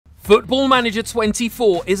Football Manager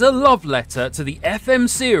 24 is a love letter to the FM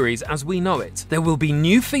series as we know it. There will be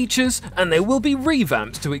new features and there will be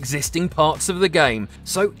revamps to existing parts of the game.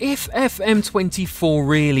 So if FM24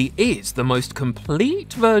 really is the most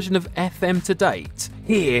complete version of FM to date,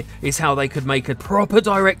 here is how they could make a proper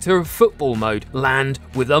Director of Football mode land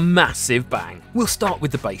with a massive bang. We'll start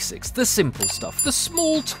with the basics, the simple stuff, the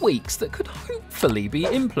small tweaks that could hopefully be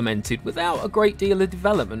implemented without a great deal of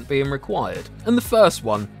development being required. And the first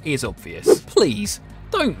one is obvious. Please,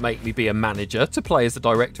 don't make me be a manager to play as the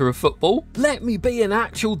Director of Football. Let me be an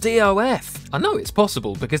actual DOF. I know it's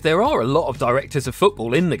possible because there are a lot of Directors of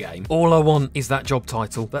Football in the game. All I want is that job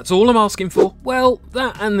title. That's all I'm asking for. Well,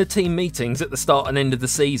 that and the team meetings at the start and end of the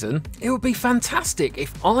season. It would be fantastic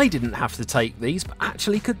if I didn't have to take these but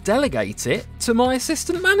actually could delegate it to my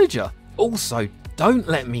assistant manager. Also, don't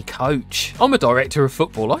let me coach. I'm a Director of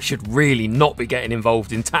Football. I should really not be getting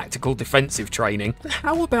involved in tactical defensive training. And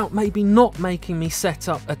how about maybe not making me set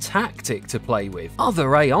up a tactic to play with?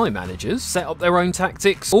 Other AI managers set up their own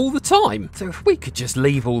tactics all the time. So if we could just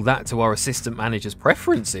leave all that to our assistant manager's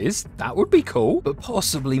preferences, that would be cool. But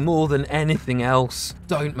possibly more than anything else,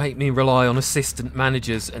 don't make me rely on assistant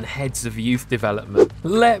managers and heads of youth development.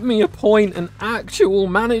 Let me appoint an actual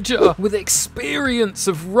manager with experience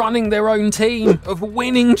of running their own team, of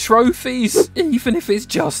winning trophies. Even if it's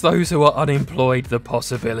just those who are unemployed, the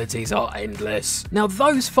possibilities are endless. Now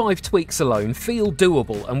those 5 tweaks alone feel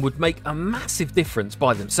doable and would make a massive difference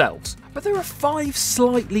by themselves. But there are 5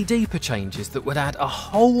 slightly deeper changes that would add a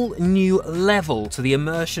whole new level to the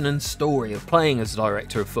immersion and story of playing as a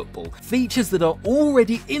Director of Football. Features that are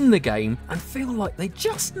already in the game and feel like they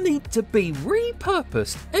just need to be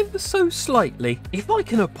repurposed ever so slightly. If I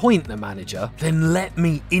can appoint the manager, then let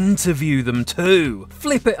me interview them too.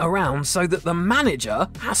 Flip it around so that the manager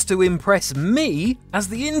has to impress me as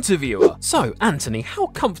the interviewer. So, Anthony, how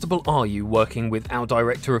comfortable are you working with our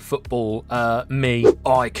Director of Football, me?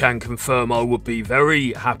 I can confirm I would be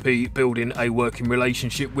very happy building a working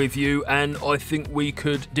relationship with you, and I think we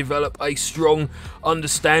could develop a strong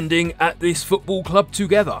understanding at this football club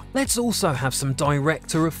together. Let's also have some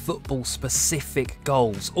Director of Football specific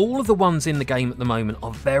goals. All of the ones in the game at the moment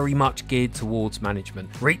are very much geared towards management.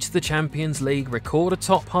 Reach the Champions League, record a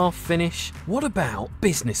top half finish. What about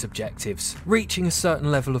business objectives? Reaching a certain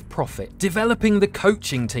level of profit, developing the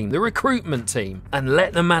coaching team, the recruitment team, and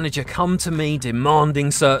let the manager come to me demanding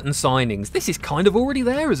certain signings. This is kind of already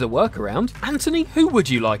there as a workaround. Anthony, who would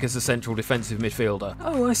you like as a central defensive midfielder?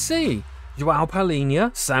 Oh, I see. Joao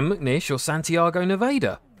Palhinha, Sam McNish or Santiago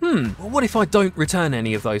Nevada? Well, what if I don't return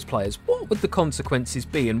any of those players? What would the consequences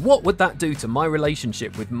be, and what would that do to my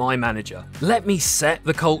relationship with my manager? Let me set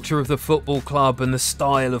the culture of the football club and the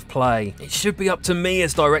style of play. It should be up to me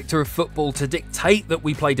as Director of Football to dictate that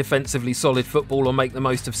we play defensively solid football or make the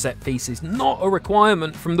most of set pieces, not a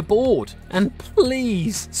requirement from the board. And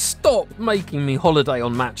please, stop making me holiday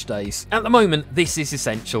on match days. At the moment, this is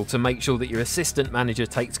essential to make sure that your assistant manager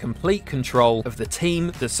takes complete control of the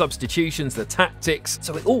team, the substitutions, the tactics,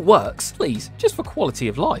 so it all works. Please, just for quality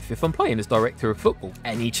of life, if I'm playing as Director of Football,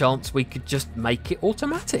 any chance we could just make it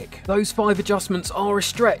automatic? Those 5 adjustments are a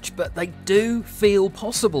stretch, but they do feel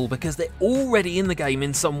possible because they're already in the game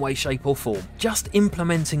in some way, shape or form. Just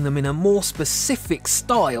implementing them in a more specific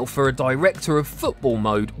style for a Director of Football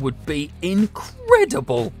mode would be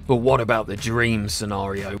incredible. But what about the dream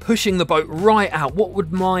scenario? Pushing the boat right out, what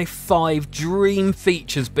would my 5 dream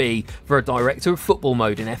features be for a Director of Football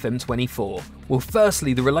mode in FM24? Well,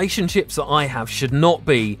 firstly, the relationships that I have should not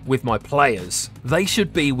be with my players. They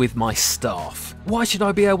should be with my staff. Why should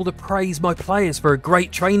I be able to praise my players for a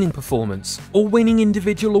great training performance or winning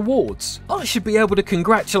individual awards? I should be able to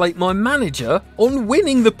congratulate my manager on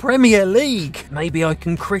winning the Premier League. Maybe I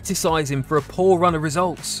can criticise him for a poor run of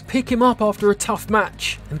results, pick him up after a tough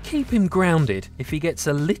match, and keep him grounded if he gets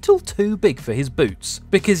a little too big for his boots.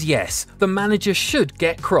 Because yes, the manager should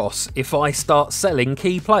get cross if I start selling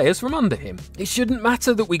key players from under him. It shouldn't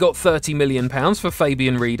matter that we got £30 million for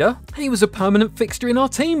Fabian Rieder. He was a permanent fixture in our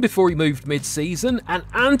team before he moved mid-season, and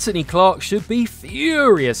Anthony Clark should be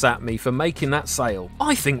furious at me for making that sale.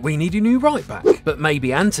 I think we need a new right-back, but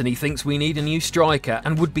maybe Anthony thinks we need a new striker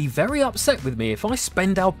and would be very upset with me if I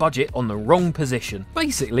spend our budget on the wrong position.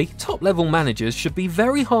 Basically, top-level managers should be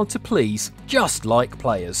very hard to please, just like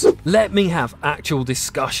players. Let me have actual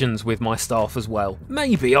discussions with my staff as well.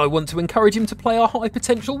 Maybe I want to encourage him to play our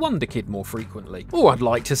high-potential wonder kid more frequently. frequently. Or I'd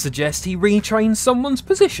like to suggest he retrains someone's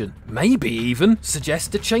position. Maybe even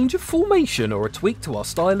suggest a change of formation or a tweak to our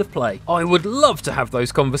style of play. I would love to have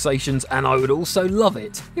those conversations, and I would also love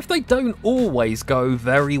it if they don't always go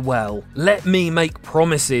very well. Let me make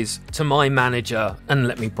promises to my manager and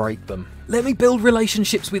let me break them. Let me build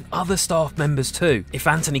relationships with other staff members too. If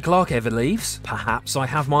Anthony Clark ever leaves, perhaps I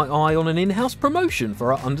have my eye on an in-house promotion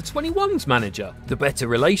for our under-21s manager. The better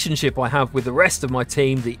relationship I have with the rest of my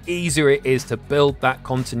team, the easier it is to build that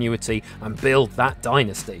continuity and build that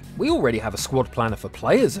dynasty. We already have a squad planner for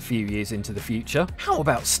players a few years into the future. How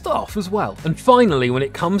about staff as well? And finally, when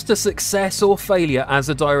it comes to success or failure as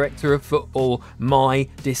a director of football, my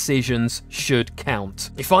decisions should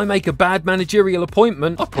count. If I make a bad managerial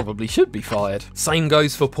appointment, I probably should be fired. Same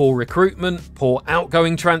goes for poor recruitment, poor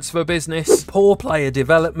outgoing transfer business, poor player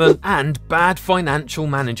development, and bad financial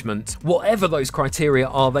management. Whatever those criteria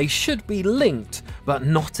are, they should be linked, but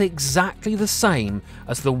not exactly the same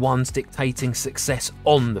as the ones dictating success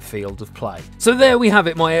on the field of play. So there we have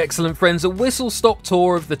it, my excellent friends, a whistle-stop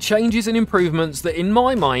tour of the changes and improvements that, in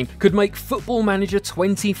my mind, could make Football Manager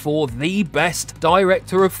 24 the best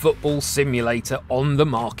director of football simulator on the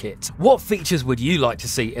market. What features would you like to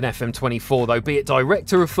see in FM24 though, be it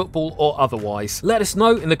director of football or otherwise? Let us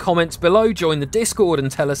know in the comments below, join the Discord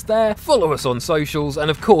and tell us there, follow us on socials,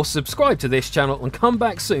 and of course subscribe to this channel and come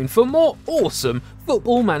back soon for more awesome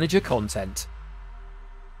Football Manager content.